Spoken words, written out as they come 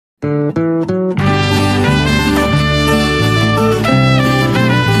Rude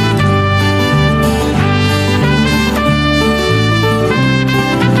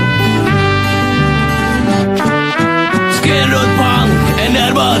Punk and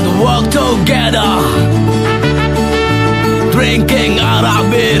Herbert walk together, drinking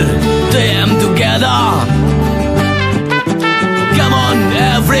arak beer, them together. Come on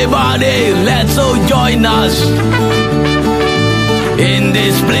everybody, let's all join us in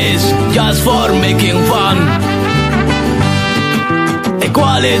this place just for making fun.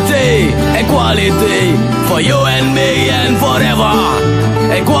 Equality, equality for you and me and forever.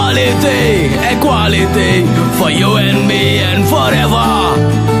 Equality, equality for you and me and forever.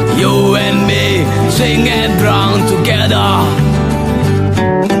 You and me sing and drown together.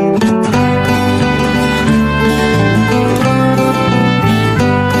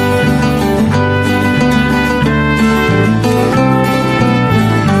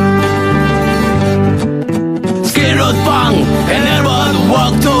 Rude Punk and Herbert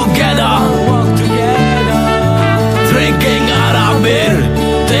walk together, drinking arak beer,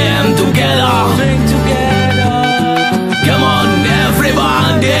 them together. Come on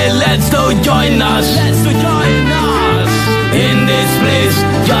everybody, let's do join us in this place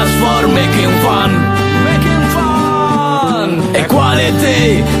just for making fun.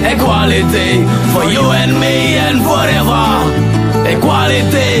 Equality, equality for you and me and forever.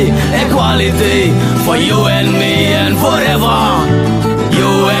 Equality, equality for you and me and forever.